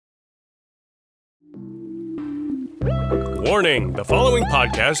Warning, the following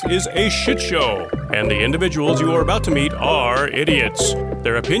podcast is a shit show, and the individuals you are about to meet are idiots.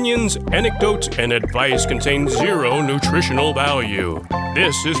 Their opinions, anecdotes, and advice contain zero nutritional value.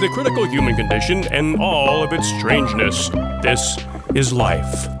 This is the critical human condition and all of its strangeness. This is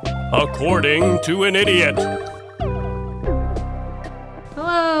life, according to an idiot.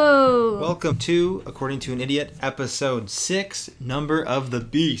 Hello! Welcome to According to an Idiot, episode 6, Number of the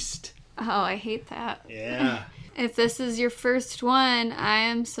Beast. Oh, I hate that. Yeah. If this is your first one, I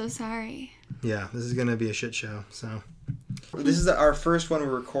am so sorry. Yeah, this is going to be a shit show, so. This is our first one we're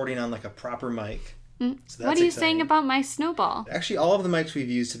recording on like a proper mic. So What are you saying about my snowball? Actually, all of the mics we've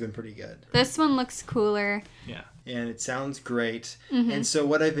used have been pretty good. This one looks cooler. Yeah. And it sounds great. And so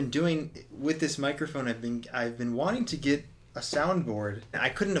what I've been doing with this microphone, I've been wanting to get a soundboard. I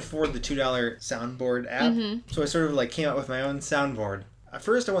couldn't afford the $2 soundboard app, so I sort of like came up with my own soundboard.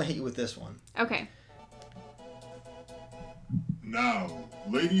 First, I want to hit you with this one. Okay. Now,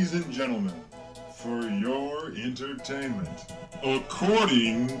 ladies and gentlemen, for your entertainment,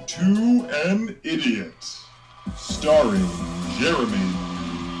 According to an Idiot, starring Jeremy,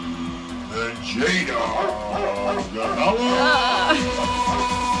 the J-Dog,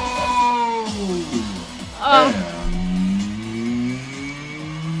 and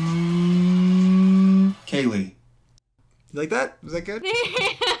Kaylee. You like that? Was that good?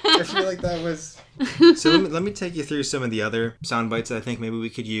 I feel like that was... So let me take you through some of the other sound bites that I think maybe we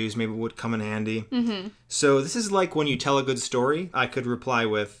could use, maybe would come in handy. So this is like when you tell a good story, I could reply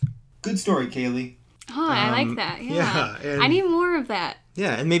with, "Good story, Kaylee." Oh, I like that. Yeah. and- I need more of that.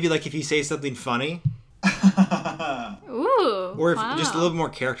 Yeah, and maybe like if you say something funny, Ooh. or if wow. just a little more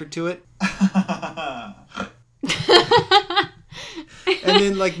character to it. And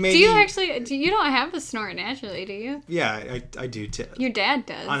then like maybe... Do you actually... You don't have a snort naturally, do you? Yeah, I do too. Your dad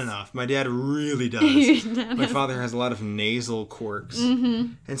does. On and off. My dad really does. Your dad My has- father has a lot of nasal quirks.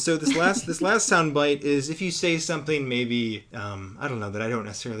 And so this last sound bite is if you say something maybe, I don't know, that I don't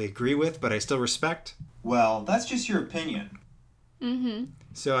necessarily agree with, but I still respect. Well, that's just your opinion.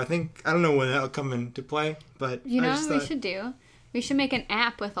 So I don't know when that'll come into play, but You know I what just we thought, should do? We should make an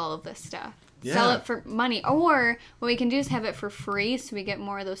app with all of this stuff. Yeah. Sell it for money. Or what we can do is have it for free so we get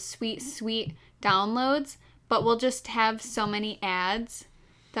more of those sweet, sweet downloads. But we'll just have so many ads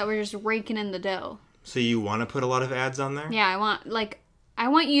that we're just raking in the dough. So you want to put a lot of ads on there? Yeah, I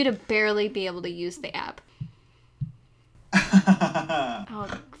want you to barely be able to use the app.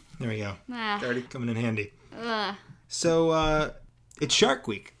 Oh, There we go. ah, It's already coming in handy. ugh. So it's Shark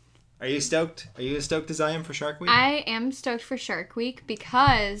Week. Are you stoked? Are you as stoked as I am for Shark Week? I am stoked for Shark Week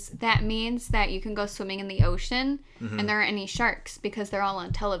because that means that you can go swimming in the ocean and there aren't any sharks because they're all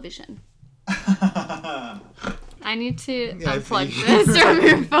on television. I need to unplug this from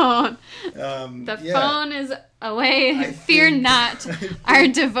your phone. The phone is away. Fear not, our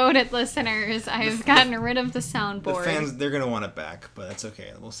devoted listeners. I have gotten rid of the The soundboard. fans, they're going to want it back, but that's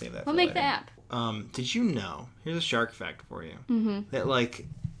okay. We'll save that We'll for make later. the app. Did you know, here's a shark fact for you, that like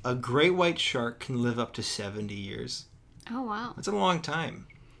a great white shark can live up to 70 years. Oh, wow. That's a long time.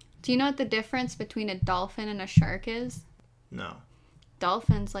 Do you know what the difference between a dolphin and a shark is? No.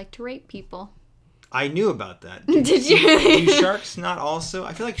 Dolphins like to rape people. I knew about that. Did you? Do sharks not also?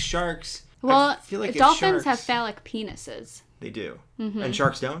 I feel like sharks... Well, I feel like if dolphins have sharks- phallic penises. They do. And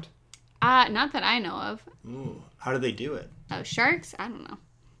sharks don't? Not that I know of. Ooh. How do they do it? Oh, sharks? I don't know.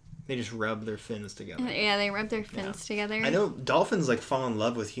 They just rub their fins together. Yeah, they rub their fins together. I know dolphins like fall in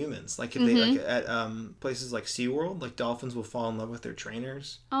love with humans. Like if they like at places like SeaWorld, like dolphins will fall in love with their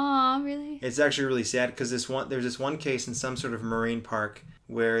trainers. Aw, really? It's actually really sad because there's this one case in some sort of marine park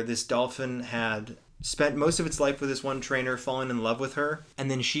where this dolphin had spent most of its life with this one trainer, falling in love with her, and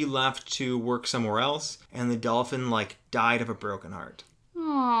then she left to work somewhere else, and the dolphin like died of a broken heart.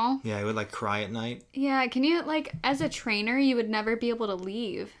 Aw. Yeah, he would like cry at night. Yeah, can you, like, as a trainer, you would never be able to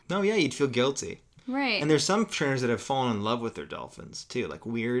leave. No, yeah, you'd feel guilty. Right. And there's some trainers that have fallen in love with their dolphins too, like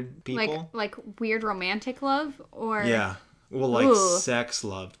weird people. Like weird romantic love? Or... Yeah. Well, like Ooh. sex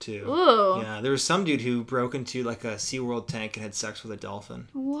love too. Ooh. Yeah, there was some dude who broke into like a SeaWorld tank and had sex with a dolphin.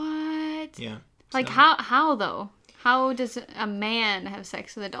 What? Yeah. Like, So- how though? How does a man have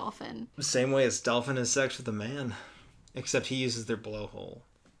sex with a dolphin? Same way as dolphin has sex with a man, except he uses their blowhole.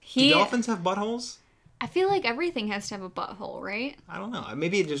 He... Do dolphins have buttholes? I feel like everything has to have a butthole, right? I don't know.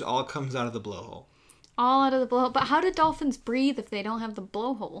 Maybe it just all comes out of the blowhole. All out of the blowhole. But how do dolphins breathe if they don't have the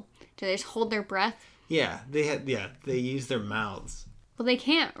blowhole? Do they just hold their breath? Yeah, they use their mouths. Well, they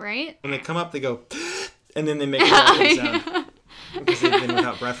can't, right? When they come up, they go, and then they make a dolphin sound. Because they've been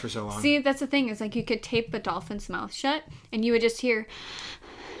without breath for so long. See, that's the thing, is like you could tape a dolphin's mouth shut and you would just hear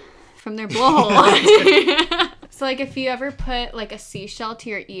from their blowhole. So, like, if you ever put, like, a seashell to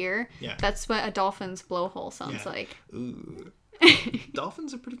your ear, Yeah. that's what a dolphin's blowhole sounds Yeah. like. Ooh.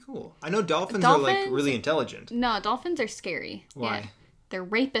 Dolphins are pretty cool. I know dolphins are, like, really intelligent. No, dolphins are scary. Why? Yeah. They're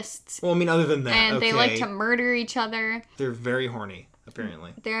rapists. Well, I mean, other than that, And okay. they like to murder each other. They're very horny,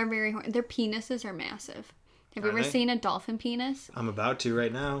 apparently. They're very horny. Their penises are massive. Have you Are ever they? seen a dolphin penis? I'm about to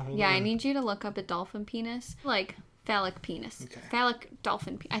right now. Hold Yeah, I on. need you to look up a dolphin penis. Like, phallic penis. Okay. Phallic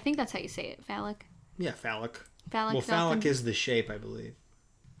dolphin penis. I think that's how you say it. Phallic. Yeah, phallic. Phallic Well, phallic dolphin. is the shape, I believe.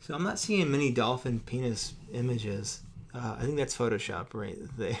 So I'm not seeing many dolphin penis images. I think that's Photoshop right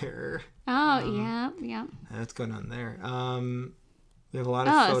there. Oh, yeah, yeah. What's going on there? We have a lot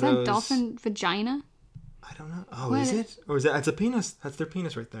of Oh, photos. is that dolphin vagina? I don't know. Oh, What is is- it? Or is that? It's a penis. That's their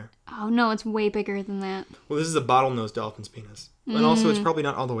penis right there. Oh, no, it's way bigger than that. Well, this is a bottlenose dolphin's penis. And also, it's probably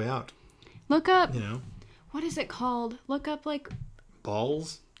not all the way out. Look up, You know? what is it called? Look up, like,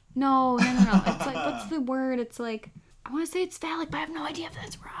 Balls? no. It's like, what's the word? It's like, I want to say it's phallic, but I have no idea if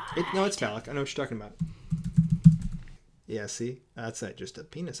that's right. No, it's phallic. I know what you're talking about. Yeah, see? That's just a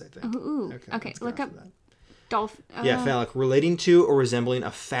penis, I think. Ooh, okay, let's go look after up that. dolphin. Yeah, phallic. Relating to or resembling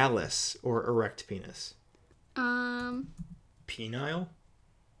a phallus or erect penis. Penile?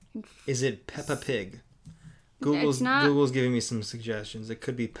 Is it Peppa Pig? It's not- Google's giving me some suggestions. It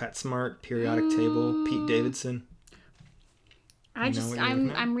could be PetSmart, Periodic Table, Pete Davidson. I know just, what you're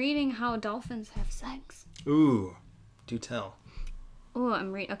looking at? I'm reading how dolphins have sex. Ooh, do tell. Oh,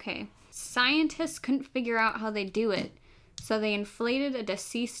 okay. Scientists couldn't figure out how they do it, so they inflated a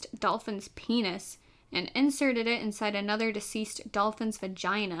deceased dolphin's penis and inserted it inside another deceased dolphin's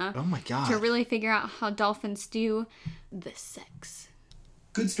vagina Oh my god. to really figure out how dolphins do the sex.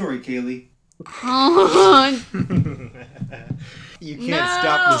 Good story, Kaylee. Oh, You can't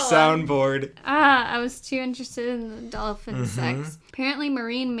stop the soundboard. I was too interested in the dolphin Mm-hmm. sex. Apparently,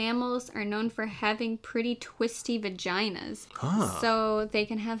 marine mammals are known for having pretty twisty vaginas. Huh. So they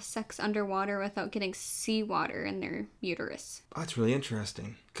can have sex underwater without getting seawater in their uterus. Oh, that's really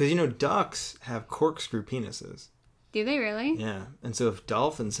interesting. Because, you know, ducks have corkscrew penises. Do they really? Yeah. And so if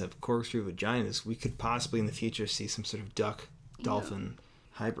dolphins have corkscrew vaginas, we could possibly in the future see some sort of duck-dolphin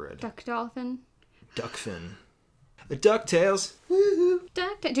hybrid. Duck dolphin. Duckfin. The DuckTales.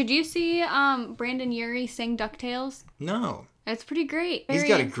 Did you see Brandon Urie sing DuckTales? No. It's pretty great. He's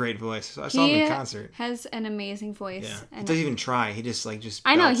got a great voice. I saw him in concert. Has an amazing voice. Yeah. He And doesn't even try. He just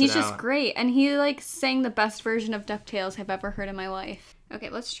I know, belts he's it just out. great. And he sang the best version of DuckTales I've ever heard in my life. Okay,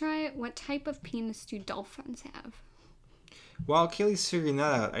 let's try, what type of penis do dolphins have? While Kaylee's figuring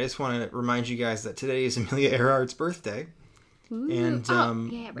that out, I just want to remind you guys that today is Amelia Earhart's birthday. Ooh. And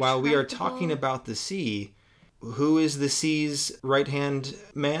yeah, while we are retractable. talking about the sea, who is the sea's right-hand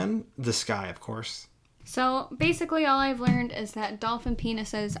man? The sky, of course. So basically all I've learned is that dolphin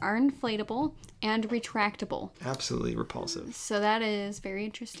penises are inflatable and retractable. Absolutely repulsive. So that is very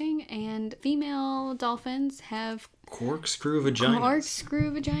interesting. And female dolphins have Corkscrew vaginas.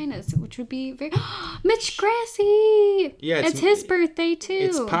 corkscrew vaginas, which would be very... Mitch Grassi! Yeah, it's his birthday too.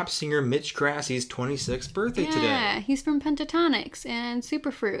 It's pop singer Mitch Grassie's 26th birthday Yeah, today. he's from Pentatonics and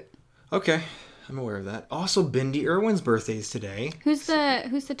Superfruit. Okay, I'm aware of that. Also, Bindi Irwin's birthday is today. Who's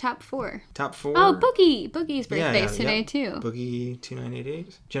the top four? Top 4. Oh, Boogie! Boogie's birthday's yeah. today too. Boogie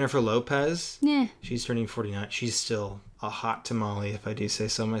 2988. Jennifer Lopez. Yeah. She's turning 49. She's still a hot tamale, if I do say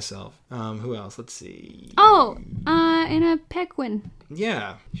so myself. Who else? Let's see. Oh, Anna Paquin.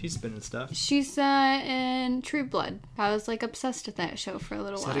 Yeah, she's been in stuff. She's in True Blood. I was like obsessed with that show for a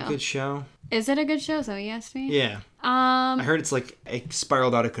little Is while. that a good show? Is it a good show? So you asked me. Yeah. I heard it's like it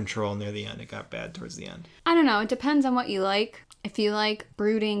spiraled out of control near the end. It got bad towards the end. I don't know. It depends on what you like. If you like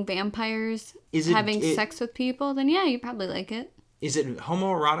brooding vampires having sex with people, then yeah, you probably like it. Is it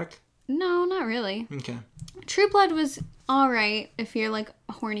homoerotic? No, not really. Okay. True Blood was alright if you're like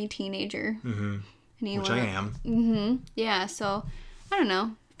a horny teenager. Mm-hmm. Which I am. Yeah, so I don't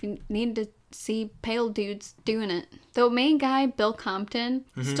know. If you need to see pale dudes doing it. The main guy, Bill Compton,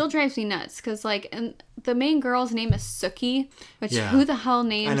 still drives me nuts because, like, and the main girl's name is Sookie, which Yeah. who the hell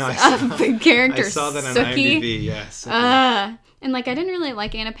names I saw the character I saw that on Sookie? IMDb. Yes. And, like, I didn't really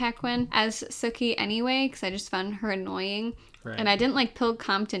like Anna Paquin as Sookie anyway because I just found her annoying. Right. And I didn't like Bill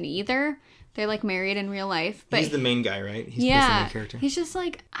Compton either. They're, like, married in real life. But He's the main guy, right? He's the yeah, main character. he's just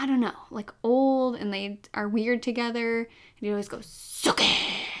like, I don't know, like old and they are weird together. And he always goes, Sookie!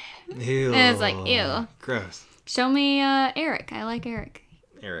 Ew. And it's like, ew. Gross. Show me Eric. I like Eric.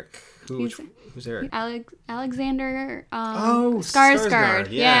 Eric? Who's Eric? Alexander Skarsgård. Skarsgård.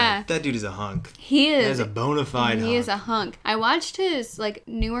 Yeah. That dude is a hunk. He is. That is a bona fide hunk. He is a hunk. I watched his like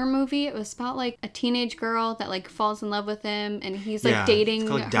newer movie. It was about like a teenage girl that like falls in love with him, and he's like dating it's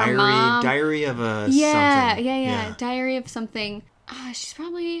called her mom. Diary of a something. Yeah. Diary of something. She's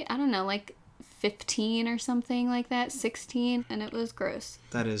probably, I don't know, like 15 or something like that, 16, and it was gross.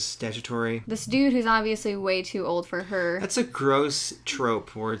 That is statutory. This dude who's obviously way too old for her. That's a gross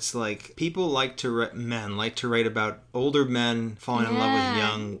trope where it's like people men like to write about older men falling in love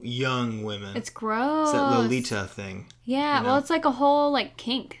with young women. It's gross. It's that Lolita thing. Yeah, you know? Well, it's like a whole like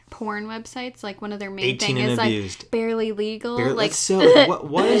kink porn websites. Like one of their main 18 thing and is abused. Like barely legal. Like so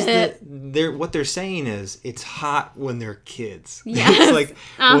what is what they're saying is it's hot when they're kids. Yes. It's like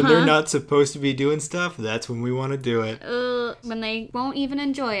when they're not supposed to be doing stuff, that's when we want to do it. When they won't even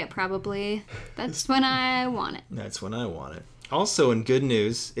enjoy it, probably. That's when I want it. That's when I want it. Also, in good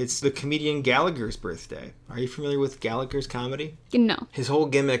news, it's the comedian Gallagher's birthday. Are you familiar with Gallagher's comedy? No. His whole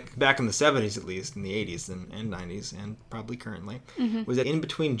gimmick, back in the 70s at least, in the 80s and 90s, and probably currently, was that in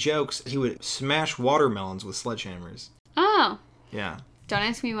between jokes, he would smash watermelons with sledgehammers. Oh. Yeah. Don't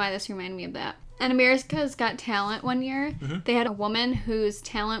ask me why this reminded me of that. On America's Got Talent one year, they had a woman whose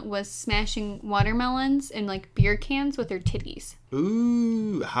talent was smashing watermelons in like beer cans with her titties.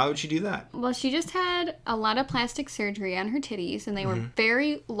 Ooh, how would she do that? Well, she just had a lot of plastic surgery on her titties, and they were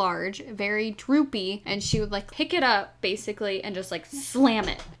very large, very droopy, and she would like pick it up basically and just like slam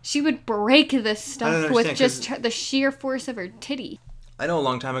it. She would break this stuff with just the sheer force of her titty. I know a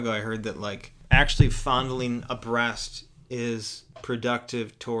long time ago I heard that like actually fondling a breast is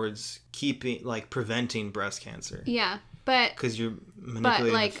productive towards preventing breast cancer. Yeah, but because you're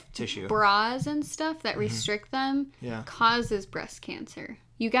manipulating like tissue. Bras and stuff that restrict them causes breast cancer.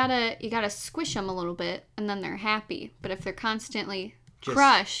 You gotta squish them a little bit, and then they're happy. But if they're constantly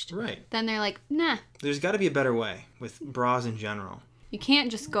crushed, then they're like, nah. There's got to be a better way with bras in general. You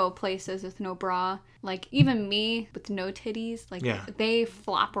can't just go places with no bra. Like, even me with no titties, like, they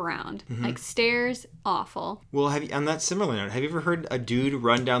flop around. Like, stairs, awful. Well, on that similar note, have you ever heard a dude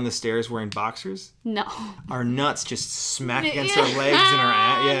run down the stairs wearing boxers? No. Our nuts just smack against our legs and our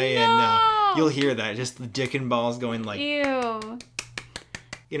ass. No. You'll hear that. Just the dick and balls going like... Ew.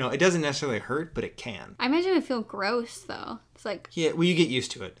 You know, it doesn't necessarily hurt, but it can. I imagine it would feel gross, though. It's like... Yeah, well, you get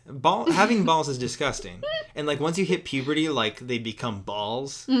used to it. Having balls is disgusting. And, like, once you hit puberty, like, they become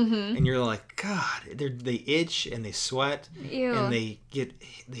balls. And you're like, God, they itch and they sweat. Ew. And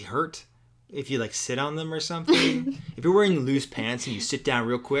they hurt if you, like, sit on them or something. If you're wearing loose pants and you sit down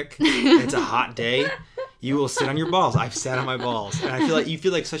real quick and it's a hot day... You will sit on your balls. I've sat on my balls. And I feel like you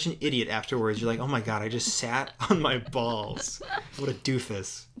feel like such an idiot afterwards. You're like, oh my God, I just sat on my balls. What a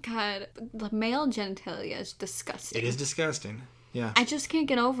doofus. God, the male genitalia is disgusting. It is disgusting. Yeah. I just can't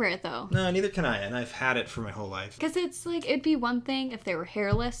get over it, though. No, neither can I. And I've had it for my whole life. Because it's like, it'd be one thing if they were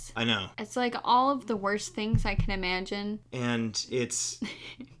hairless. I know. It's like all of the worst things I can imagine. And it's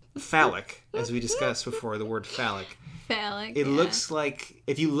phallic, as we discussed before, the word phallic. Phallic, It looks like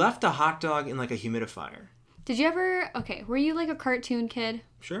if you left a hot dog in like a humidifier. Did you ever... Okay, were you like a cartoon kid?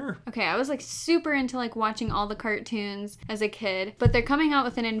 Sure. Okay, I was like super into like watching all the cartoons as a kid, but they're coming out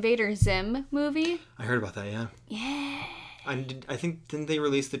with an Invader Zim movie. I heard about that, yeah. Yeah. I think didn't they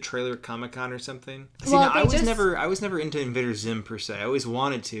release the trailer at Comic-Con or something? See, well, now, I was never into Invader Zim per se. I always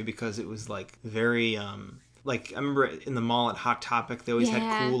wanted to because it was like very like I remember in the mall at Hot Topic they always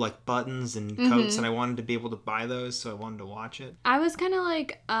had cool like buttons and coats and I wanted to be able to buy those, so I wanted to watch it. I was kind of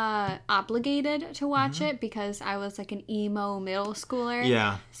like obligated to watch it because I was like an emo middle schooler.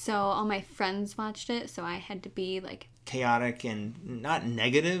 Yeah. So all my friends watched it, so I had to be like chaotic and not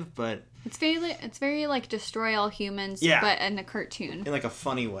negative, but it's very like destroy all humans, but in a cartoon. In like a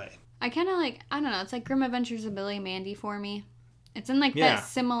funny way. I kind of like, I don't know, it's like Grim Adventures of Billy and Mandy for me. It's in like that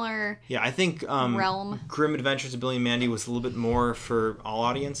similar I think realm. Grim Adventures of Billy and Mandy was a little bit more for all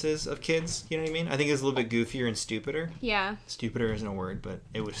audiences of kids. You know what I mean? I think it was a little bit goofier and stupider. Yeah. Stupider isn't a word, but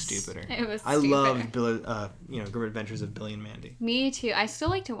it was stupider. It was I stupider. loved Grim Adventures of Billy and Mandy. Me too. I still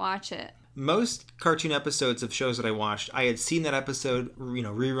like to watch it. Most cartoon episodes of shows that I watched, I had seen that episode,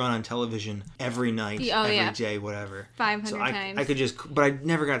 rerun on television every night, every day, whatever. 500 times. I could but I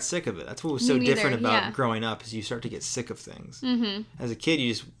never got sick of it. That's what was so different about growing up, is you start to get sick of things. Mm-hmm. As a kid,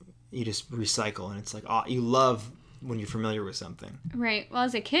 you just recycle, and it's like you love when you're familiar with something. Right. Well,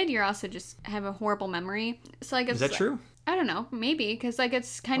 as a kid, you're also just have a horrible memory. So like, is that true? I don't know, maybe, because, like,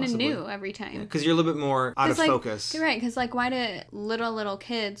 it's kind of Possibly. new every time. Because you're a little bit more out of like, focus. You're right, because, like, why do little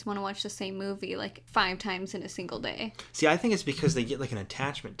kids want to watch the same movie, like, 5 times in a single day? See, I think it's because they get, like, an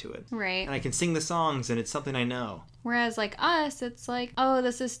attachment to it. Right. And I can sing the songs, and it's something I know. Whereas, like, us, it's like, oh,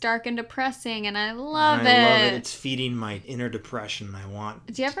 this is dark and depressing, and I love And it. I love it. It's feeding my inner depression. I want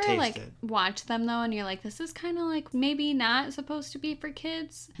Do you ever, to taste like, it. watch them, though, and you're like, this is kind of, like, maybe not supposed to be for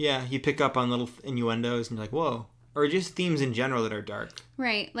kids? Yeah, you pick up on little innuendos, and you're like, whoa. Or just themes in general that are dark.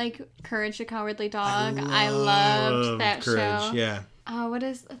 Right, like Courage the Cowardly Dog. I loved that Courage, show. yeah. What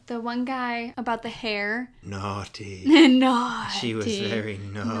is the one guy about the hair? Naughty. Naughty. She was very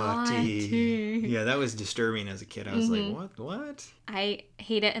naughty. Naughty. Yeah, that was disturbing as a kid. I was like, what? I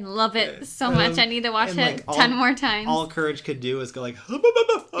hate it and love it so much. I need to watch and, it like, 10 more times. All Courage could do is go like, and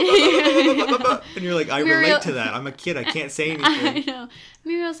you're like, I Muriel- relate to that. I'm a kid. I can't say I anything. know.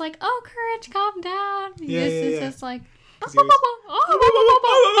 Muriel's like, oh, Courage, calm down. Yeah, It's yeah. just like, He was-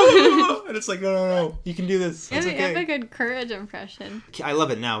 and it's like, no, you can do this. It's I have a okay. good Courage impression. I love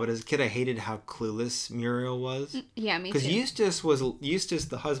it now, but as a kid, I hated how clueless Muriel was. Yeah, me Because too. Eustace,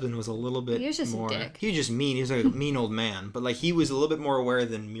 the husband, was a little bit He was just a more. dick. He was just mean. He was like a mean old man. But like he was a little bit more aware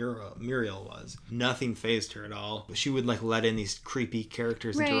than Muriel was. Nothing fazed her at all. She would like let in these creepy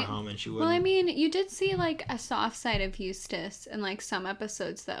characters into her Right. home, and she wouldn't. Well, I mean, you did see, like, a soft side of Eustace in, like, some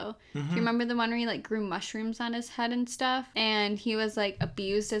episodes, though. Do you remember the one where he, like, grew mushrooms on his head and stuff? And he was, like,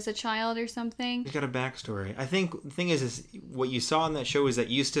 abused as a child or something? He's got a backstory. I think the thing is what you saw in that show is that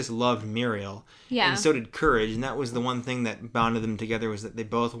Eustace loved Muriel. Yeah. And so did Courage, and that was the one thing that bonded them together was that they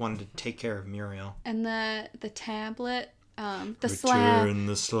both wanted to take care of Muriel. And the tablet, the slab. Return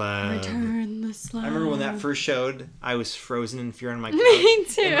the slab. Return the slab. I remember when that first showed, I was frozen in fear on my couch. Me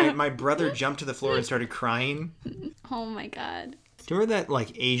too. And my brother jumped to the floor and started crying. Oh my god. Do you remember that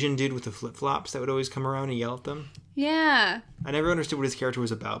like Asian dude with the flip-flops that would always come around and yell at them? Yeah. I never understood what his character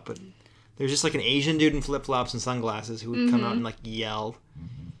was about, but there's just like an Asian dude in flip-flops and sunglasses who would come out and like yell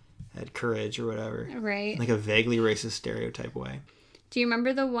at Courage or whatever. Right. Like a vaguely racist stereotype way. Do you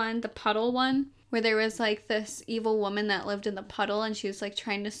remember the puddle one? Where there was, like, this evil woman that lived in the puddle and she was, like,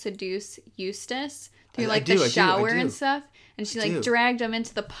 trying to seduce Eustace through, like, the shower and stuff. And she, like, dragged him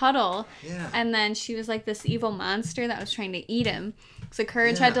into the puddle. Yeah. And then she was, like, this evil monster that was trying to eat him. So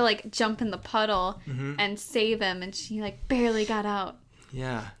Courage had to, like, jump in the puddle and save him. And she, like, barely got out.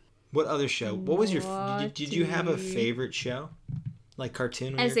 Yeah. What other show? What was your... Did you have a favorite show? Like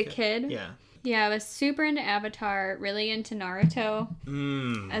cartoon? when As you were a kid? Yeah. Yeah, I was super into Avatar, really into Naruto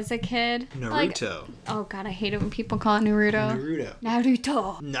as a kid. Like, Naruto. oh god, I hate it when people call it Naruto.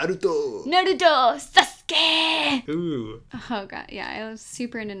 Naruto. Naruto. Sasuke! Ooh. Oh god, yeah, I was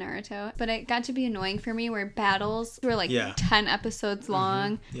super into Naruto. But it got to be annoying for me where battles were like 10 episodes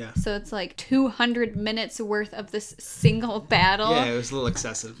long. Yeah. So it's like 200 minutes worth of this single battle. Yeah, it was a little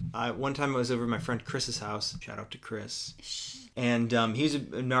excessive. One time I was over at my friend Chris's house. Shout out to Chris. And he's a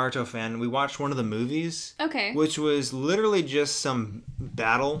Naruto fan. We watched one of the movies. Okay. Which was literally just some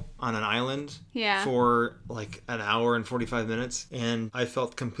battle on an island. Yeah. For like an hour and 45 minutes. And I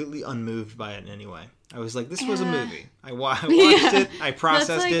felt completely unmoved by it in any way. I was like, this was a movie. I watched it, I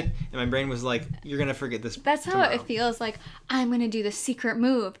processed like, it, and my brain was like, you're going to forget this That's how tomorrow. it feels like, I'm going to do the secret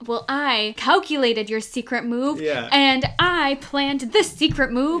move. Well, I calculated your secret move, and I planned this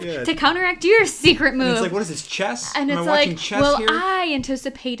secret move to counteract your secret move. And it's like, what is this, chess? And Am it's I watching like, chess well, here? I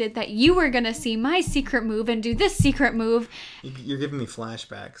anticipated that you were going to see my secret move and do this secret move. You're giving me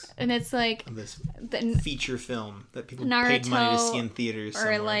flashbacks And it's like... of this the, feature film that people Naruto paid money to see in theaters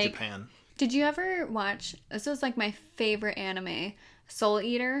somewhere like, in Japan. Did you ever watch... This was like my favorite anime. Soul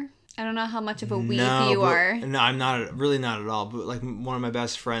Eater? I don't know how much of a weeb you are. No, I'm not, really not at all. But like one of my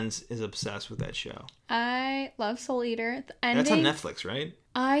best friends is obsessed with that show. I love Soul Eater. The ending, That's on Netflix, right?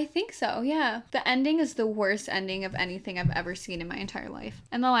 I think so, yeah. The ending is the worst ending of anything I've ever seen in my entire life.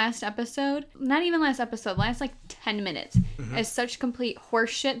 And the last episode, not even last episode, last like 10 minutes, is such complete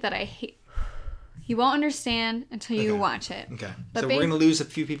horseshit that I hate. You won't understand until you watch it. Okay. But so we're going to lose a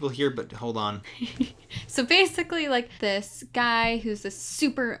few people here, but hold on. So basically, like, this guy who's this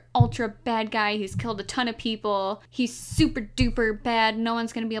super ultra bad guy, he's killed a ton of people. He's super duper bad. No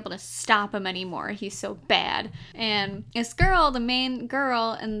one's going to be able to stop him anymore. He's so bad. And this girl, the main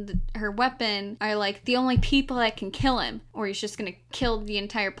girl, and her weapon are, like, the only people that can kill him, or he's just going to kill the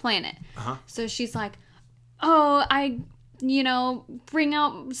entire planet. So she's like, oh,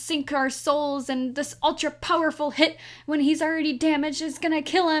 sink our souls, and this ultra powerful hit when he's already damaged is gonna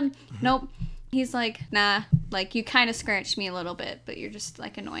kill him. Nope. He's like, nah, like, you kind of scratched me a little bit, but you're just,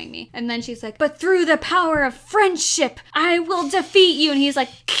 like, annoying me. And then she's like, but through the power of friendship, I will defeat you. And he's like,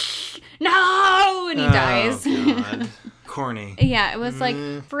 no! And he dies. God. Of corny. Yeah, it was like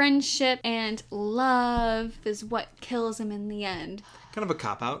friendship and love is what kills him in the end. Kind of a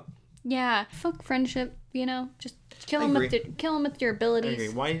cop-out. Yeah, fuck friendship, just kill him with your I abilities. agree.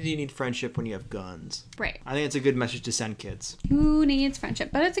 Why do you need friendship when you have guns? Right. I think it's a good message to send kids. Who needs friendship?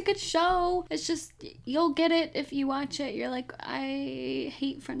 But it's a good show. It's just, you'll get it if you watch it. You're like, I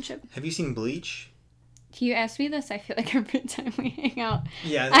hate friendship. Have you seen Bleach? You ask me this, I feel like every time we hang out.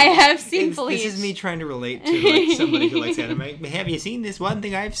 Yeah. I have seen Bleach. This is me trying to relate to somebody who likes anime. Have you seen this one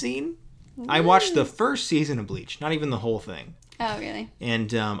thing I've seen? I watched the first season of Bleach, not even the whole thing. Oh, really?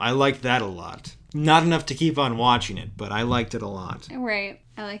 And I liked that a lot. Not enough to keep on watching it, but I liked it a lot. Right.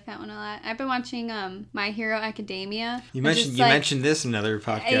 I like that one a lot. I've been watching My Hero Academia. You mentioned this in another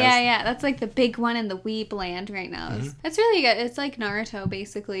podcast. Yeah. That's like the big one in the weeb land right now. It's really good. It's like Naruto,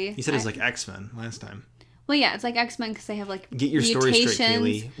 basically. You said it's like X-Men last time. Well, yeah, it's like X-Men because they have like Get your story straight,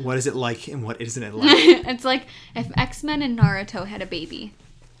 Kaylee. What is it like and what isn't it like? It's like if X-Men and Naruto had a baby.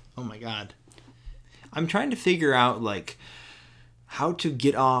 Oh my god. I'm trying to figure out like how to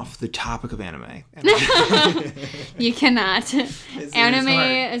get off the topic of anime. You cannot. Anime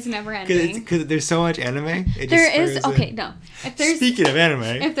is never ending. Because there's so much anime. Speaking of anime.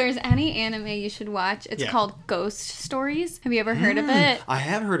 If there's any anime you should watch, it's called Ghost Stories. Have you ever heard of it? I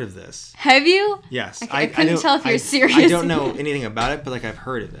have heard of this. Have you? Yes. Okay, I couldn't tell if you're serious. I don't know anything about it, but like I've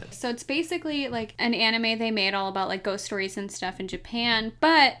heard of it. So it's basically like an anime they made all about like ghost stories and stuff in Japan,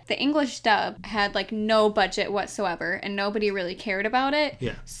 but the English dub had like no budget whatsoever and nobody really cared about it.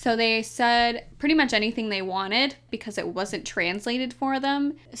 Yeah. So they said pretty much anything they wanted because it wasn't translated for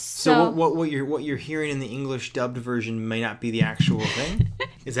them. So what you're hearing in the English dubbed version may not be the actual thing?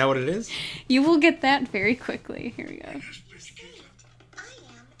 Is that what it is? You will get that very quickly. Here we go. I am,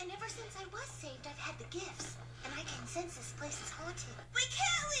 and ever since I was saved, I've had the gifts, and I can sense this place is haunted. We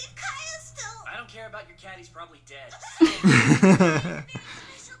can't leave Kaya still. I don't care about your cat. He's probably dead.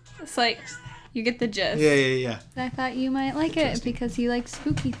 It's like, you get the gist. Yeah. I thought you might like it because you like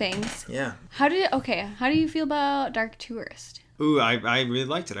spooky things. Yeah. How do you feel about Dark Tourist? Ooh, I really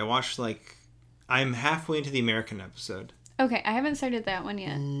liked it. I watched I'm halfway into the American episode. Okay, I haven't started that one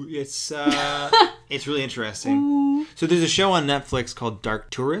yet. Ooh, it's really interesting. Ooh. So there's a show on Netflix called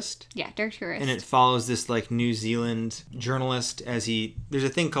Dark Tourist. Yeah, Dark Tourist. And it follows this New Zealand journalist there's a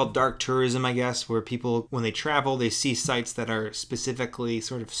thing called dark tourism, I guess, where people, when they travel, they see sites that are specifically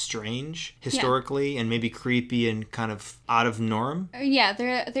sort of strange historically and maybe creepy and kind of out of norm. Yeah,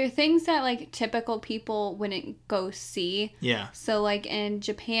 they're things that like typical people wouldn't go see. Yeah. So like in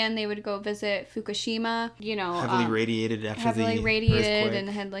Japan, they would go visit Fukushima, heavily radiated after the earthquake. And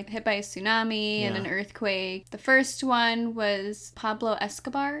had like hit by a tsunami and an earthquake. The first one was Pablo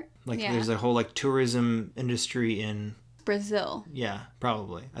Escobar. There's a whole tourism industry in Brazil. Yeah,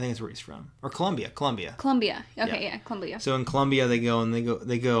 probably. I think that's where he's from. Or Colombia. Okay, yeah, Colombia. So in Colombia they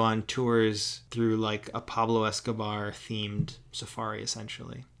go on tours through a Pablo Escobar themed safari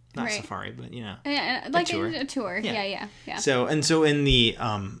essentially. Not safari, but Yeah, a tour. A tour. Yeah. So in the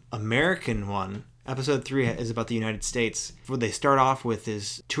American one, episode 3 is about the United States. What they start off with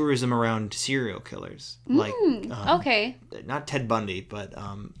is tourism around serial killers. Okay. Not Ted Bundy, but the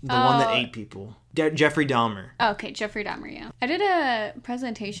one that ate people. Jeffrey Dahmer. Okay, Jeffrey Dahmer, yeah. I did a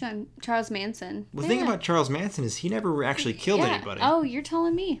presentation on Charles Manson. The thing about Charles Manson is he never actually killed anybody. Oh, you're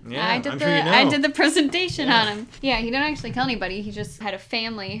telling me. Yeah, I did the presentation on him. Yeah, he didn't actually kill anybody. He just had a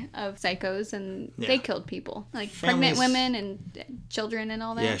family of psychos and they killed people. Pregnant women and children and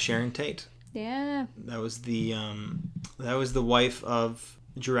all that. Yeah, Sharon Tate. Yeah. That was the wife of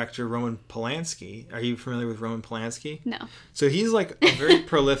director Roman Polanski. Are you familiar with Roman Polanski? No. So he's a very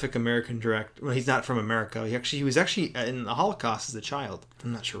prolific American director. Well, he's not from America. He was actually in the Holocaust as a child.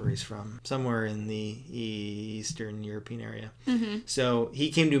 I'm not sure where he's from. Somewhere in the Eastern European area. Mm-hmm. So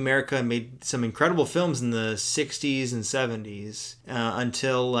he came to America and made some incredible films in the 60s and 70s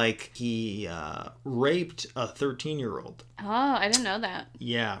until he raped a 13-year-old. Oh, I didn't know that.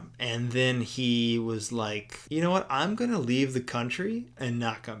 Yeah. And then he was like, you know what? I'm going to leave the country and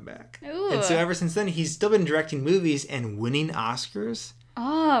not come back. Ooh. And so ever since then, he's still been directing movies and winning Oscars.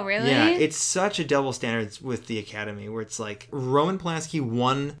 Oh, really? Yeah, it's such a double standard with the Academy where it's Roman Polanski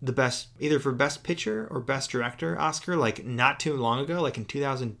won the best, either for Best Picture or Best Director Oscar, not too long ago, in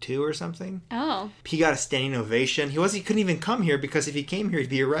 2002 or something. Oh. He got a standing ovation. He couldn't even come here because if he came here, he'd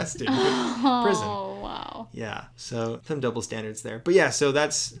be arrested in prison. Oh, wow. Yeah, so some double standards there. But yeah, so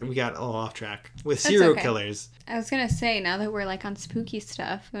we got a little off track with serial killers. I was going to say, now that we're on spooky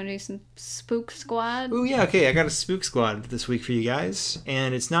stuff, we want to do some Spook Squad? Oh, yeah, okay. I got a Spook Squad this week for you guys.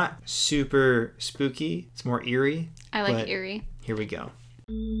 And it's not super spooky. It's more eerie. I like eerie. Here we go.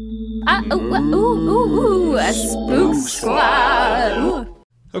 A spook squad. Ooh.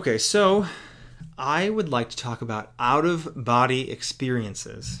 Okay, so I would like to talk about out-of-body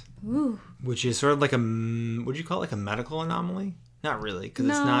experiences. Ooh. Which is sort of like would you call it like a medical anomaly? Not really, because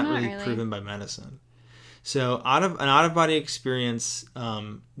it's No, not not really really. proven by medicine. So an out-of-body experience,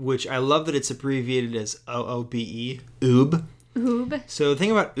 which I love that it's abbreviated as OOBE, OOB. Oob. So the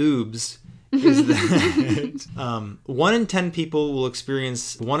thing about OOBs is that 1 in 10 people will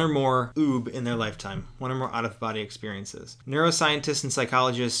experience one or more OOB in their lifetime, one or more out-of-body experiences. Neuroscientists and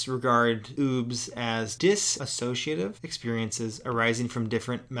psychologists regard OOBs as dissociative experiences arising from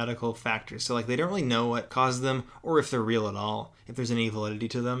different medical factors. So like they don't really know what caused them or if they're real at all, if there's any validity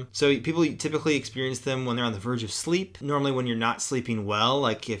to them. So people typically experience them when they're on the verge of sleep, normally when you're not sleeping well,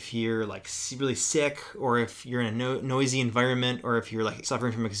 like if you're like really sick or if you're in a noisy environment or if you're like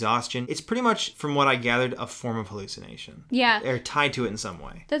suffering from exhaustion. It's pretty much, from what I gathered, a form of hallucination. Yeah. They're tied to it in some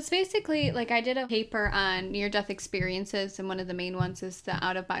way. That's basically, like, I did a paper on near-death experiences, and one of the main ones is the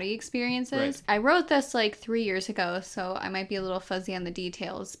out-of-body experiences. Right. I wrote this, like, 3 years ago, so I might be a little fuzzy on the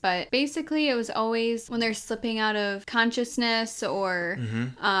details, but basically it was always when they're slipping out of consciousness or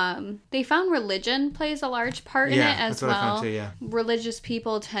they found religion plays a large part in it as that's what well. I found too, yeah. Religious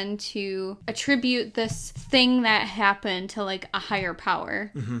people tend to attribute this thing that happened to, like, a higher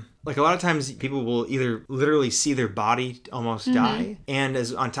power. Like a lot of times people will either literally see their body almost die, and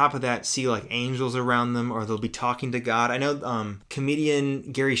as on top of that see like angels around them, or they'll be talking to God. I know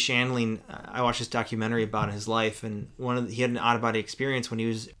comedian Gary Shandling, I watched this documentary about his life, and he had an out-of-body experience when he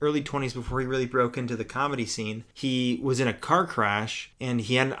was early 20s before he really broke into the comedy scene. He was in a car crash and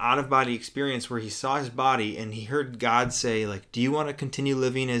he had an out-of-body experience where he saw his body and he heard God say like, "Do you want to continue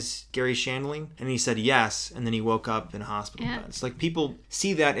living as Gary Shandling?" And he said yes, and then he woke up in a hospital bed. It's like people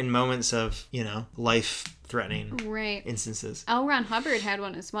see that in moments of, life-threatening Right. instances. L. Ron Hubbard had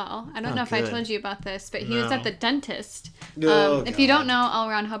one as well. I don't know if I good. told you about this, but he was No. at the dentist. Oh, if you don't God. know, L.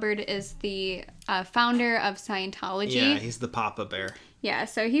 Ron Hubbard is the founder of Scientology. Yeah, he's the Papa Bear. Yeah,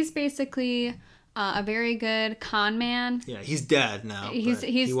 so he's basically a very good con man. Yeah, he's dead now. He's but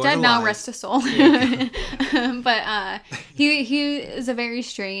he was dead now, alive. rest his soul. But he is a very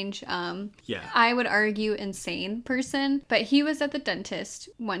strange, I would argue insane person. But he was at the dentist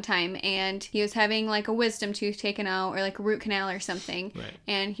one time and he was having like a wisdom tooth taken out or like a root canal or something. Right.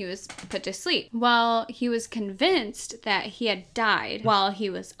 And he was put to sleep. Well, he was convinced that he had died while he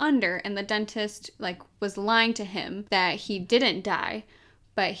was under, and the dentist was lying to him that he didn't die.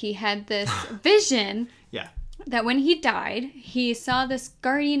 But he had this vision Yeah. that when he died, he saw this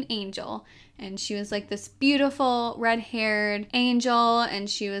guardian angel, and she was like this beautiful red-haired angel, and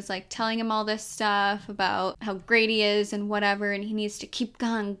she was like telling him all this stuff about how great he is and whatever, and he needs to keep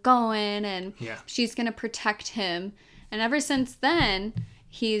on going, and she's gonna protect him. And ever since then,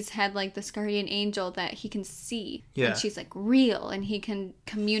 he's had like this guardian angel that he can see, and she's like real, and he can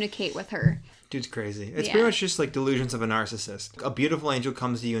communicate with her. Dude's crazy. It's pretty much just like delusions of a narcissist. A beautiful angel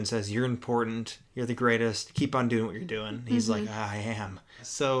comes to you and says, "You're important. You're the greatest. Keep on doing what you're doing." He's like, "I am."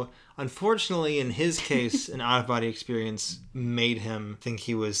 So, unfortunately, in his case, an out-of-body experience made him think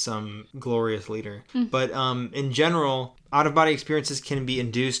he was some glorious leader. But in general, out-of-body experiences can be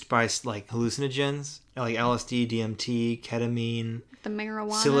induced by like hallucinogens, like LSD, DMT, ketamine. The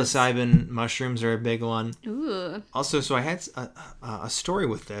marijuana. Psilocybin mushrooms are a big one. Ooh. Also, so I had a story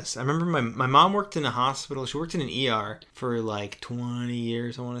with this. I remember my mom worked in a hospital. She worked in an ER for like 20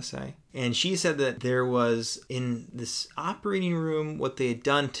 years, I want to say. And she said that there was, in this operating room, what they had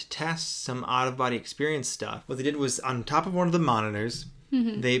done to test some out-of-body experience stuff. What they did was, on top of one of the monitors,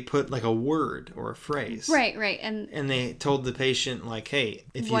 they put like a word or a phrase. Right. And they told the patient, like, "Hey,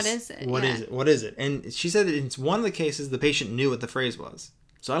 what is it? What is it? And she said that in one of the cases, the patient knew what the phrase was.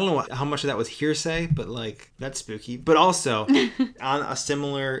 So I don't know how much of that was hearsay, but like, that's spooky. But also, on a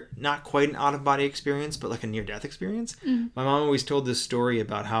similar, not quite an out-of-body experience, but like a near-death experience, my mom always told this story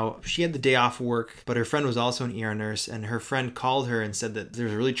about how she had the day off work, but her friend was also an ER nurse, and her friend called her and said that there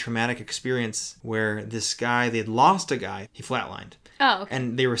was a really traumatic experience where this guy, they had lost a guy, he flatlined. Oh, okay.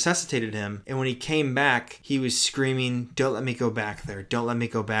 And they resuscitated him. And when he came back, he was screaming, "Don't let me go back there. Don't let me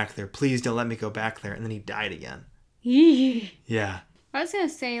go back there. Please don't let me go back there." And then he died again. Yeah. I was going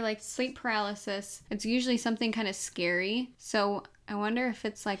to say, like, sleep paralysis, it's usually something kind of scary. So I wonder if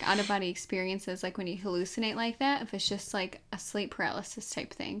it's like out-of-body experiences, like when you hallucinate like that, if it's just like a sleep paralysis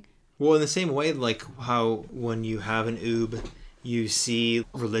type thing. Well, in the same way, like how when you have an oob, you see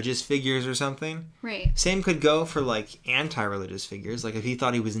religious figures or something. Right. Same could go for like anti-religious figures. Like if he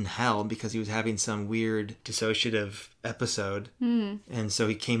thought he was in hell because he was having some weird dissociative episode, and so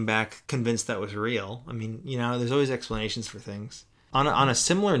he came back convinced that was real. I mean, there's always explanations for things. On a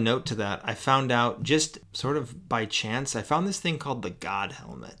similar note to that, I found out just sort of by chance, I found this thing called the God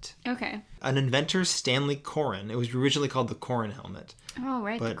helmet. Okay. An inventor, Stanley Coren. It was originally called the Coren helmet. Oh,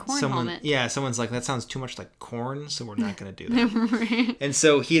 right, the But corn someone, helmet. yeah, someone's like, that sounds too much like corn, so we're not going to do that. And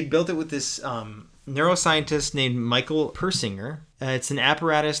so he had built it with this neuroscientist named Michael Persinger. It's an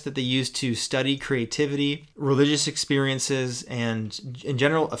apparatus that they use to study creativity, religious experiences, and in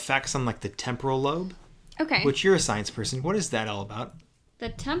general effects on like the temporal lobe. Okay. Which you're a science person. What is that all about? The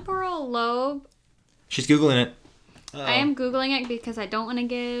temporal lobe. She's Googling it. I am Googling it because I don't want to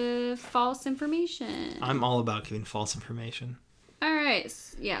give false information. I'm all about giving false information. All right.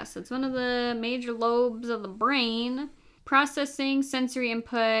 Yes, it's one of the major lobes of the brain. Processing sensory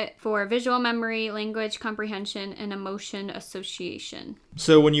input for visual memory, language comprehension, and emotion association.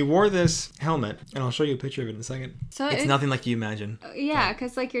 So when you wore this helmet, and I'll show you a picture of it in a second, So it's nothing like you imagine. Yeah,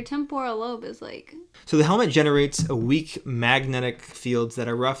 because like your temporal lobe is like... So the helmet generates a weak magnetic fields that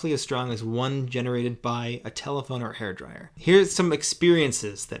are roughly as strong as one generated by a telephone or a hairdryer. Here's some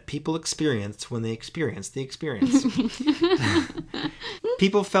experiences that people experience when they experience the experience.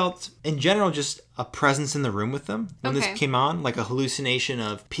 People felt, in general, just a presence in the room with them when Okay. this came on, like a hallucination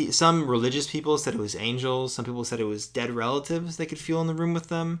of... Some religious people said it was angels. Some people said it was dead relatives they could feel in the room with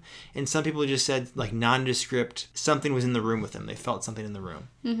them. And some people just said, like, nondescript, something was in the room with them. They felt something in the room.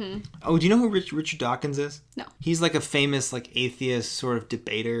 Mm-hmm. Oh, do you know who Richard Dawkins is? No. He's like a famous, like, atheist sort of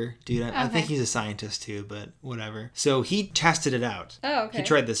debater dude. I think Okay. he's a scientist too, but whatever. So he tested it out. Oh, okay. He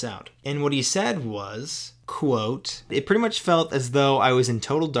tried this out. And what he said was... Quote, it pretty much felt as though I was in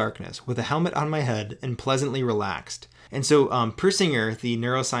total darkness with a helmet on my head and pleasantly relaxed. And so Persinger, the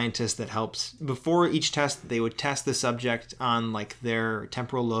neuroscientist that helps, before each test, they would test the subject on like their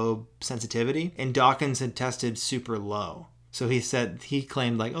temporal lobe sensitivity. And Dawkins had tested super low. So he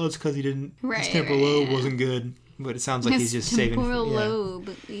claimed like, oh, it's because his temporal lobe wasn't good. But it sounds like he's just saving temporal lobe.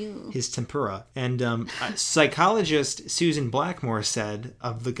 Ew. his tempura. And psychologist Susan Blackmore said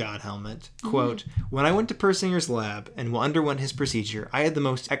of the God helmet, quote, when I went to Persinger's lab and underwent his procedure, I had the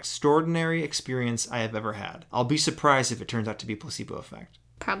most extraordinary experience I have ever had. I'll be surprised if it turns out to be placebo effect.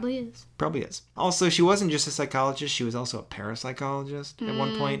 Probably is. Probably is. Also, she wasn't just a psychologist, she was also a parapsychologist at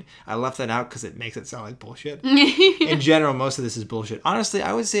one point. I left that out because it makes it sound like bullshit. In general, most of this is bullshit. Honestly,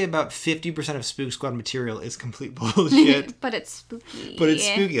 I would say about 50% of Spook Squad material is complete bullshit. But it's spooky. But it's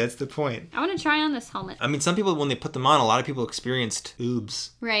spooky, that's the point. I want to try on this helmet. I mean, some people, when they put them on, a lot of people experienced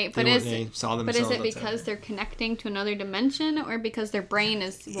oobs. Right, They but they saw is themselves it outside. because they're connecting to another dimension or because their brain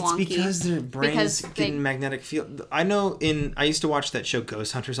is wonky? It's because their brain is Because getting they- magnetic field. I know I used to watch that show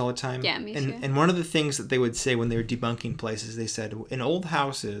Ghost Hunters all the time. Yeah, me too. And one of the things that they would say when they were debunking places, they said, in old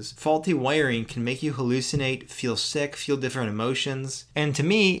houses, faulty wiring can make you hallucinate, feel sick, feel different emotions. And to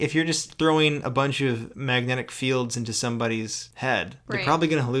me, if you're just throwing a bunch of magnetic fields into somebody's head, they're Right. probably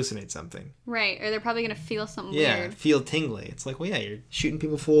going to hallucinate something. Right, or they're probably going to feel something Yeah, weird. feel tingly. It's like, well, yeah, you're shooting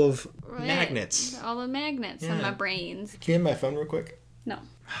people full of Right. magnets. All the magnets in Yeah. my brains. Can you have my phone real quick? No.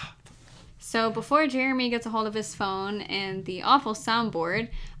 So before Jeremy gets a hold of his phone and the awful soundboard,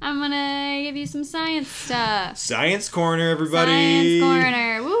 I'm going to give you some science stuff. Science Corner, everybody! Science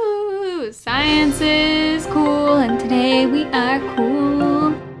Corner. Woo! Science is cool, and today we are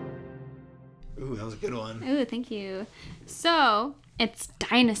cool. Ooh, that was a good one. Ooh, thank you. So, it's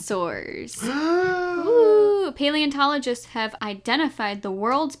dinosaurs. Ooh, paleontologists have identified the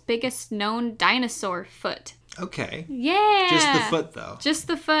world's biggest known dinosaur foot. Okay. Yeah! Just the foot, though. Just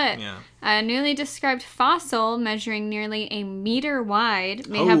the foot. Yeah. A newly described fossil measuring nearly a meter wide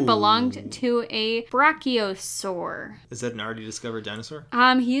may have Oh. belonged to a brachiosaur. Is that an already discovered dinosaur?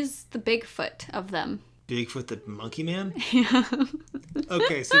 He's the Bigfoot of them. Bigfoot the monkey man? Yeah.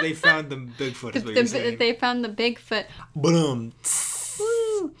 Okay, so they found the Bigfoot is what you're saying. They found the Bigfoot. Boom.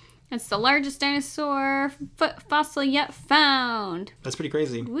 Woo! It's the largest dinosaur foot fossil yet found. That's pretty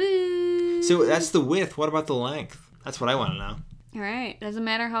crazy. Woo! So that's the width. What about the length? That's what I want to know. All right. Doesn't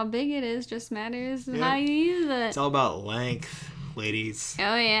matter how big it is, just matters Yeah. how you use it. It's all about length, ladies.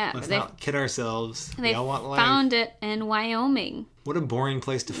 Oh yeah. Let's They not kid ourselves. We they all want length. found it in Wyoming. What a boring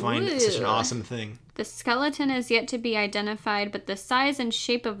place to find such an Ooh. awesome thing. The skeleton is yet to be identified, but the size and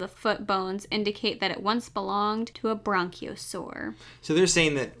shape of the foot bones indicate that it once belonged to a brachiosaur. So they're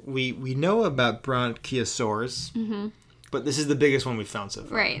saying that we know about brachiosaurs, but this is the biggest one we've found so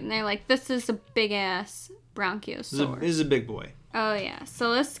far. Right, and they're like, this is a big ass brachiosaur. This is a big boy. Oh, yeah.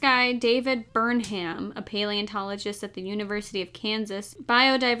 So this guy, David Burnham, a paleontologist at the University of Kansas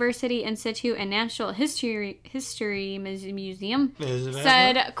Biodiversity Institute and Natural History Museum, Is it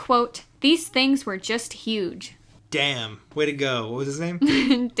said, quote, "These things were just huge." Damn. Way to go. What was his name?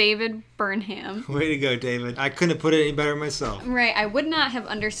 David Burnham. Way to go, David. I couldn't have put it any better myself. Right, I would not have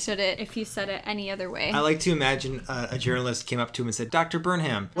understood it if you said it any other way. I like to imagine a journalist came up to him and said, Dr.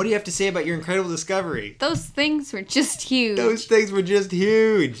 Burnham, what do you have to say about your incredible discovery? Those things were just huge. Those things were just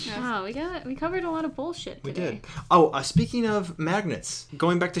huge. Wow, we covered a lot of bullshit today. We did. Oh, speaking of magnets,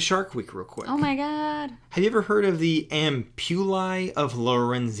 going back to Shark Week real quick. Oh my god. Have you ever heard of the ampullae of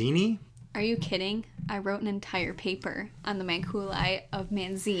Lorenzini? Are you kidding? I wrote an entire paper on the maculae of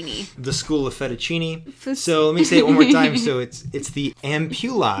Manzini. The school of fettuccine. So let me say it one more time. So it's the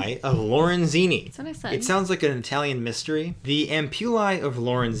ampullae of Lorenzini. That's what I said. It sounds like an Italian mystery. The ampullae of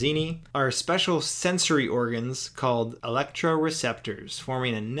Lorenzini are special sensory organs called electroreceptors,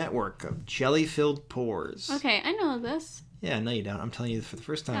 forming a network of jelly-filled pores. Okay, I know this. Yeah, no you don't. I'm telling you for the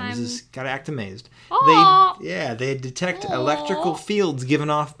first time. This is gotta act amazed. Aw. They detect electrical fields given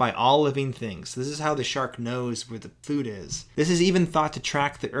off by all living things. This is how the shark knows where the food is. This is even thought to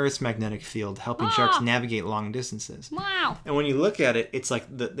track the Earth's magnetic field, helping sharks navigate long distances. Wow. And when you look at it, it's like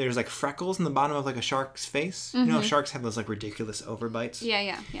there's like freckles in the bottom of like a shark's face. You know, sharks have those like ridiculous overbites.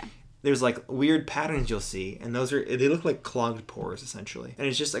 Yeah. There's like weird patterns you'll see, and they look like clogged pores essentially. And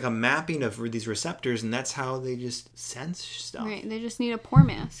it's just like a mapping of these receptors, and that's how they just sense stuff. Right, they just need a pore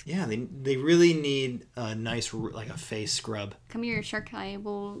mask. Yeah, they really need a nice like a face scrub. Come here, shark, I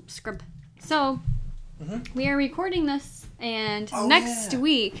will scrub. So, we are recording this, and next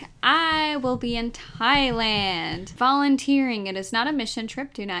week I will be in Thailand volunteering. It is not a mission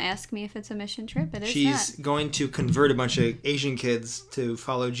trip. Do not ask me if it's a mission trip. It is She's not. going to convert a bunch of Asian kids to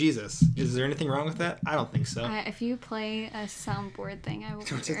follow Jesus. Is there anything wrong with that? I don't think so. If you play a soundboard thing, I will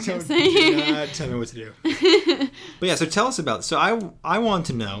be there. Do not tell me what to do. But yeah, so tell us about this. So I want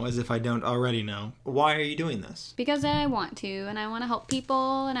to know, as if I don't already know, why are you doing this? Because I want to, and I want to help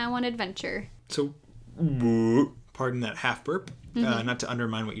people, and I want adventure. So, pardon that half burp. Not to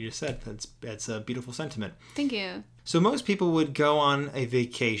undermine what you just said. That's a beautiful sentiment. Thank you. So most people would go on a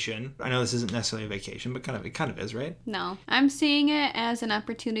vacation. I know this isn't necessarily a vacation, but it kind of is, right? No. I'm seeing it as an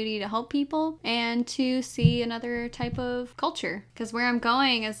opportunity to help people and to see another type of culture. Because where I'm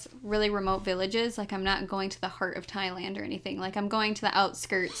going is really remote villages. Like, I'm not going to the heart of Thailand or anything. Like, I'm going to the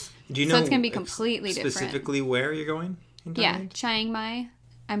outskirts. Do you know so it's going to be completely specifically different. where you're going in Thailand? Yeah, Chiang Mai.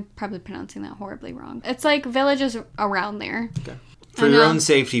 I'm probably pronouncing that horribly wrong. It's like villages around there. Okay. For your own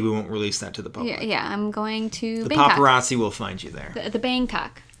safety, we won't release that to the public. Yeah, I'm going to the Bangkok. Paparazzi will find you there. The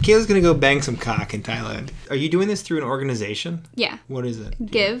Bangkok. Kayla's going to go bang some cock in Thailand. Are you doing this through an organization? Yeah. What is it?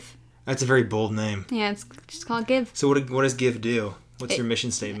 Give. That's a very bold name. Yeah, it's just called Give. So what does Give do? What's your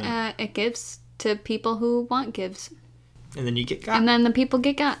mission statement? It gives to people who want gives. And then you get got. And then the people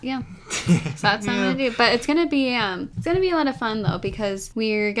get got, yeah. So that's what I'm gonna do. But it's gonna be a lot of fun though, because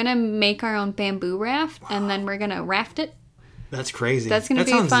we're gonna make our own bamboo raft and then we're gonna raft it. That's crazy. That's gonna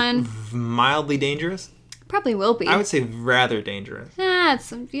be sounds fun. Mildly dangerous. Probably will be. I would say rather dangerous.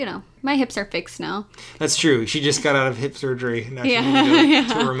 It's my hips are fixed now. That's true. She just got out of hip surgery. Now she's Yeah. going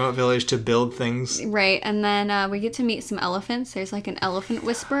to a remote village to build things. Right, and then we get to meet some elephants. There's like an elephant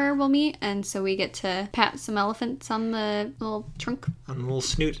whisperer we'll meet, and so we get to pat some elephants on the little trunk. On the little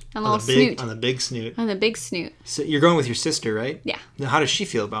snoot. On the snoot. On the big snoot. On the big snoot. So you're going with your sister, right? Yeah. Now, how does she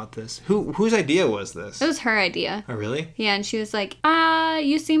feel about this? Whose idea was this? It was her idea. Oh, really? Yeah, and she was like,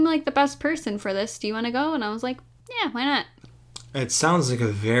 you seem like the best person for this. Do you want to go? And I was like, yeah, why not? It sounds like a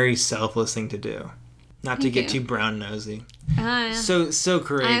very selfless thing to do. Not to get too brown nosy. So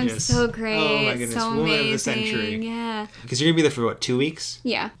courageous. I'm so great. Oh my goodness. So Woman amazing. of the century. Yeah. Because you're going to be there for what, 2 weeks?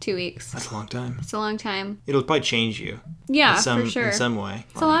 Yeah, 2 weeks. That's a long time. It's a long time. It'll probably change you. Yeah, for sure. In some way.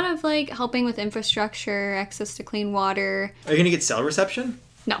 It's a lot of like helping with infrastructure, access to clean water. Are you going to get cell reception?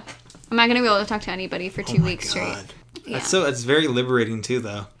 No. I'm not going to be able to talk to anybody for 2 weeks straight. Yeah. That's very liberating too,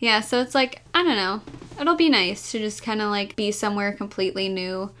 though. Yeah, so it's like, I don't know. It'll be nice to just kind of like be somewhere completely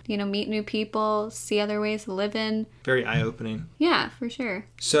new. Meet new people, see other ways to live in. Very eye-opening. Yeah, for sure.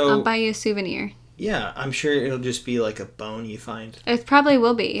 So I'll buy you a souvenir. Yeah, I'm sure it'll just be like a bone you find. It probably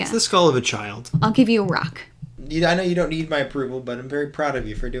will be, yeah. It's the skull of a child. I'll give you a rock. I know you don't need my approval, but I'm very proud of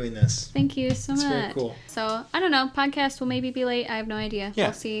you for doing this. Thank you so much. It's very cool. So, I don't know. Podcast will maybe be late. I have no idea. Yeah.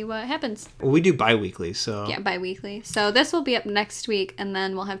 We'll see what happens. Well, we do bi-weekly, so... Yeah, bi-weekly. So, this will be up next week, and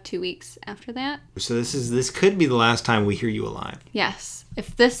then we'll have 2 weeks after that. So, this could be the last time we hear you alive. Yes.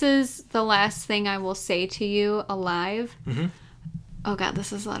 If this is the last thing I will say to you alive... Mm-hmm. Oh, God,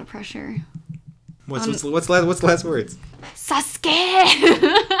 this is a lot of pressure. What's the last words?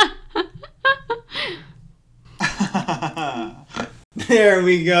 Sasuke! There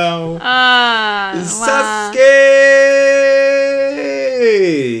we go. Wow. Sasuke!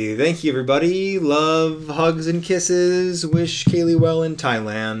 Hey, thank you everybody. Love, hugs, and kisses. Wish Kaylee well in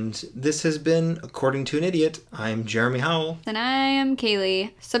Thailand. This has been According to an Idiot. I'm Jeremy Howell. And I am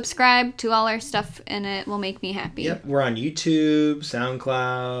Kaylee. Subscribe to all our stuff and it will make me happy. Yep, we're on YouTube,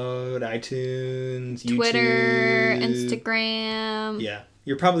 SoundCloud, iTunes, Twitter, YouTube. Instagram. Yeah,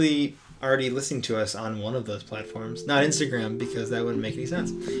 you're probably already listening to us on one of those platforms. Not Instagram, because that wouldn't make any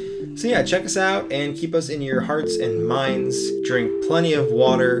sense. So yeah, check us out and keep us in your hearts and minds. Drink plenty of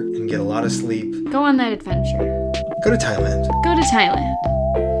water and get a lot of sleep. Go on that adventure. Go to Thailand. Go to Thailand.